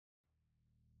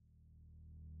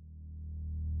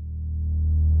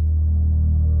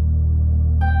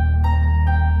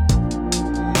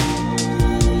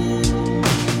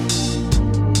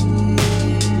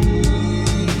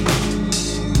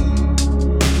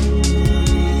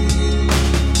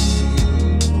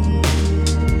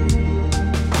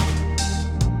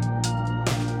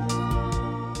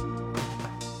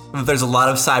there's a lot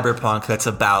of cyberpunk that's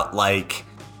about like,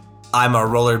 I'm a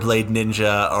rollerblade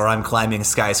ninja, or I'm climbing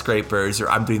skyscrapers, or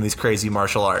I'm doing these crazy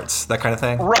martial arts, that kind of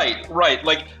thing. Right.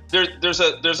 Like there's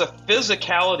a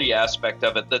physicality aspect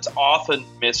of it that's often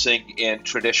missing in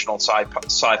traditional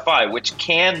sci-fi, which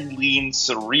can lean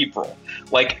cerebral.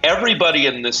 Like everybody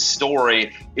in this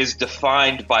story is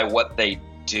defined by what they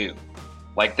do.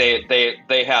 Like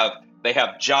they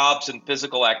have jobs and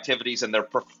physical activities, and they're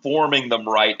performing them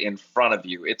right in front of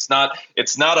you. It's not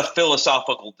a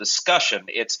philosophical discussion.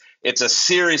 It's a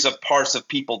series of parts of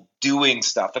people doing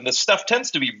stuff, and the stuff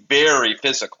tends to be very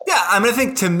physical. Yeah, I mean, I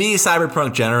think to me,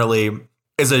 cyberpunk generally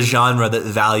is a genre that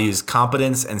values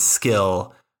competence and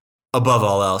skill above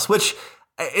all else, which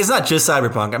is not just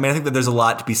cyberpunk. I mean, I think that there's a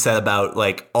lot to be said about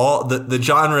like all the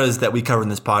genres that we cover in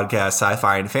this podcast,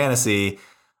 sci-fi and fantasy.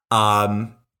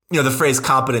 The phrase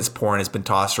competence porn has been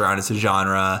tossed around as a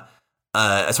genre,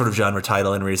 a sort of genre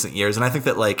title in recent years. And I think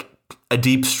that like a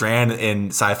deep strand in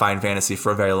sci-fi and fantasy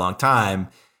for a very long time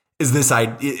is this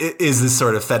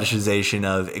sort of fetishization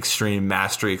of extreme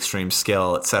mastery, extreme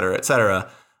skill, et cetera, et cetera.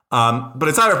 But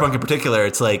in cyberpunk in particular,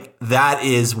 it's like that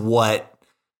is what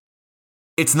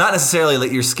it's not necessarily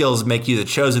that your skills make you the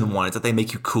chosen one. It's that they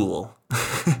make you cool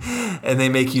and they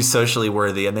make you socially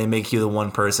worthy, and they make you the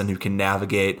one person who can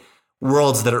navigate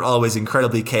worlds that are always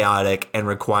incredibly chaotic and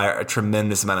require a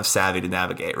tremendous amount of savvy to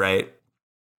navigate, right?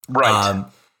 Right.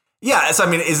 Yeah. So I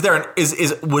mean,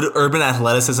 would urban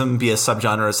athleticism be a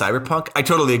subgenre of cyberpunk? I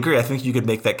totally agree. I think you could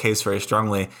make that case very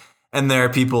strongly. And there are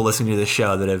people listening to this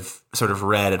show that have sort of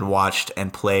read and watched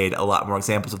and played a lot more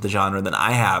examples of the genre than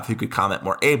I have, who could comment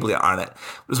more ably on it.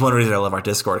 Which is one reason I love our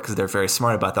Discord, because they're very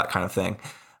smart about that kind of thing.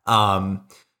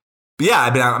 But yeah,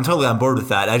 I mean, I'm totally on board with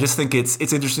that. I just think it's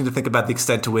interesting to think about the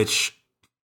extent to which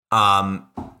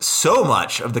so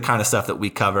much of the kind of stuff that we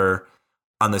cover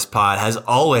on this pod has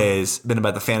always been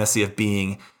about the fantasy of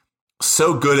being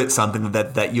so good at something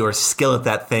that your skill at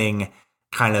that thing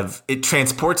kind of, it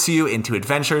transports you into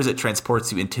adventures, it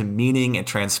transports you into meaning, it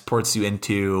transports you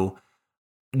into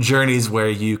journeys where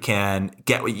you can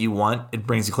get what you want. It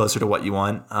brings you closer to what you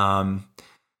want.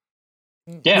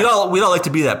 Yeah, we'd all like to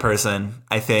be that person,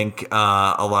 I think,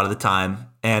 a lot of the time.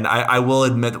 And I will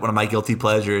admit that one of my guilty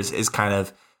pleasures is kind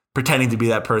of pretending to be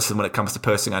that person when it comes to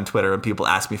posting on Twitter and people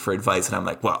ask me for advice, and I'm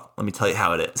like, well, let me tell you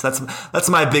how it is. That's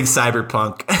my big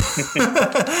cyberpunk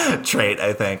trait,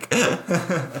 I think.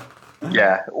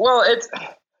 Yeah. Well,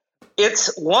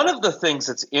 it's one of the things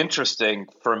that's interesting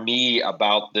for me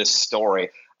about this story.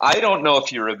 I don't know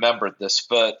if you remembered this,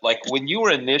 but like when you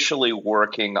were initially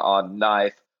working on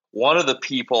Knife, one of the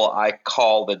people I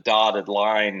called the dotted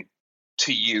line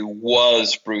to you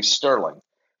was Bruce Sterling.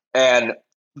 And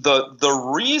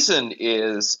the reason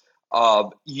is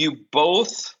you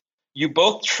both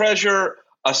treasure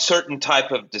a certain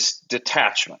type of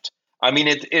detachment. I mean,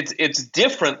 it's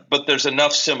different, but there's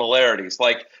enough similarities.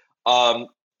 Like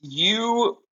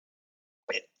you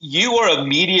are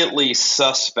immediately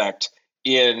suspect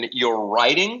in your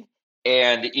writing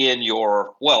and in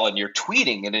your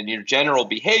tweeting and in your general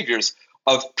behaviors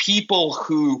of people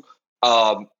who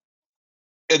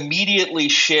immediately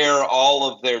share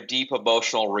all of their deep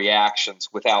emotional reactions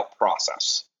without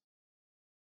process.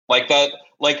 Like that,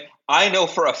 like I know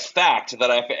for a fact that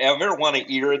if I ever want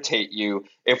to irritate you,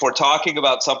 if we're talking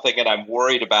about something and I'm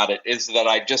worried about it, is that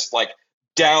I just like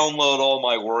download all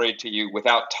my worry to you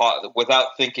without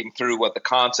thinking through what the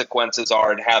consequences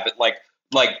are and have it like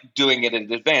doing it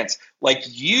in advance. Like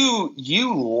you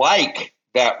like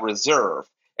that reserve,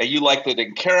 and you like it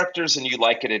in characters, and you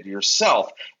like it in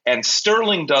yourself, and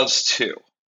Sterling does too.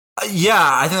 Yeah,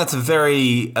 I think that's a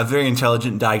very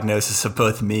intelligent diagnosis of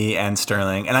both me and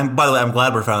Sterling. And by the way, I'm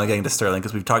glad we're finally getting to Sterling,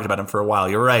 because we've talked about him for a while.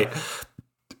 You're right.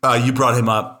 You brought him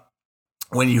up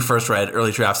when you first read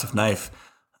early drafts of Knife.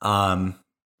 Yeah,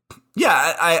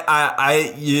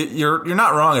 you're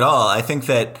not wrong at all. I think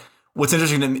that what's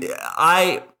interesting to me,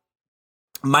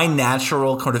 my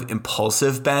natural kind of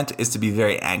impulsive bent is to be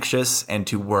very anxious and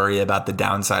to worry about the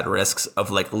downside risks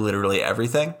of like literally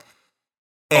everything.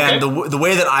 And the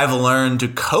way that I've learned to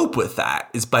cope with that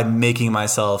is by making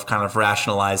myself kind of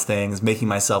rationalize things, making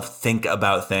myself think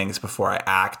about things before I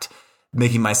act,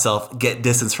 making myself get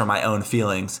distance from my own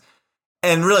feelings.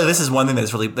 And really, this is one thing that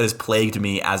has plagued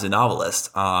me as a novelist.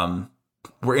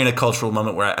 We're in a cultural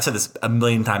moment where, I said this a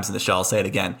million times in the show, I'll say it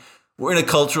again. We're in a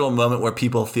cultural moment where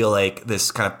people feel like this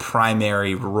kind of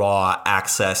primary, raw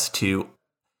access to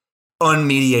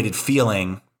unmediated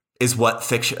feeling is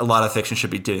what a lot of fiction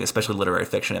should be doing, especially literary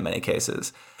fiction in many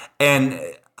cases. And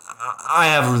I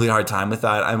have a really hard time with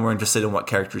that. I'm more interested in what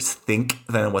characters think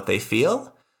than in what they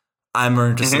feel. I'm more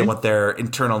interested in what their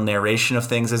internal narration of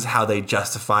things is, how they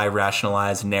justify,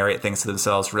 rationalize, narrate things to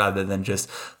themselves rather than just,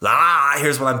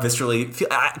 here's what I'm viscerally feel.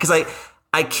 Because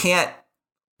I can't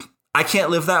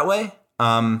live that way.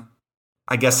 I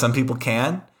guess some people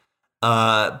can.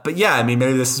 But yeah, I mean,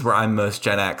 maybe this is where I'm most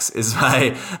Gen X, is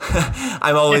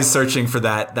I'm always searching for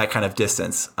that kind of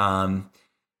distance. I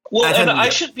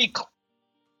should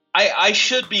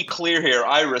be clear here.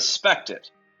 I respect it.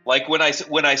 Like when I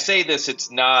say this, it's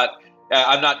not.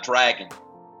 I'm not dragging.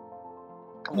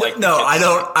 Like, no, I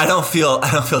don't feel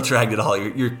dragged at all.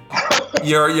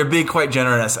 You're being quite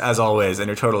generous as always, and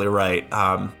you're totally right.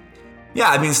 Yeah,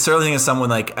 I mean, Serling is someone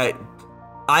like I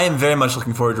am very much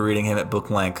looking forward to reading him at book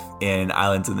length in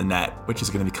Islands of the Net, which is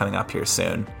going to be coming up here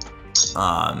soon.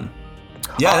 I'm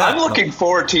looking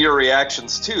forward to your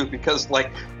reactions too, because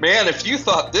like, man, if you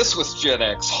thought this was Gen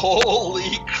X,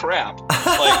 holy crap!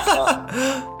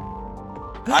 Like,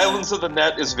 Islands of the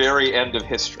Net is very end of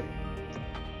history.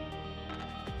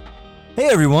 Hey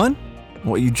everyone!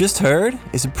 What you just heard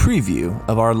is a preview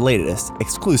of our latest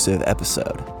exclusive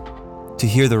episode. To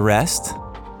hear the rest,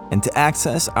 and to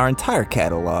access our entire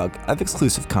catalog of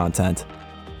exclusive content,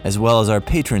 as well as our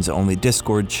patrons-only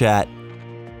Discord chat,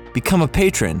 become a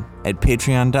patron at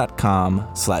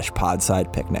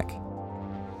patreon.com/podsidepicnic.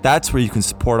 That's where you can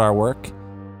support our work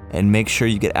and make sure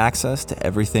you get access to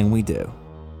everything we do.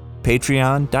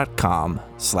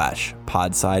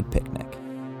 patreon.com/podsidepicnic.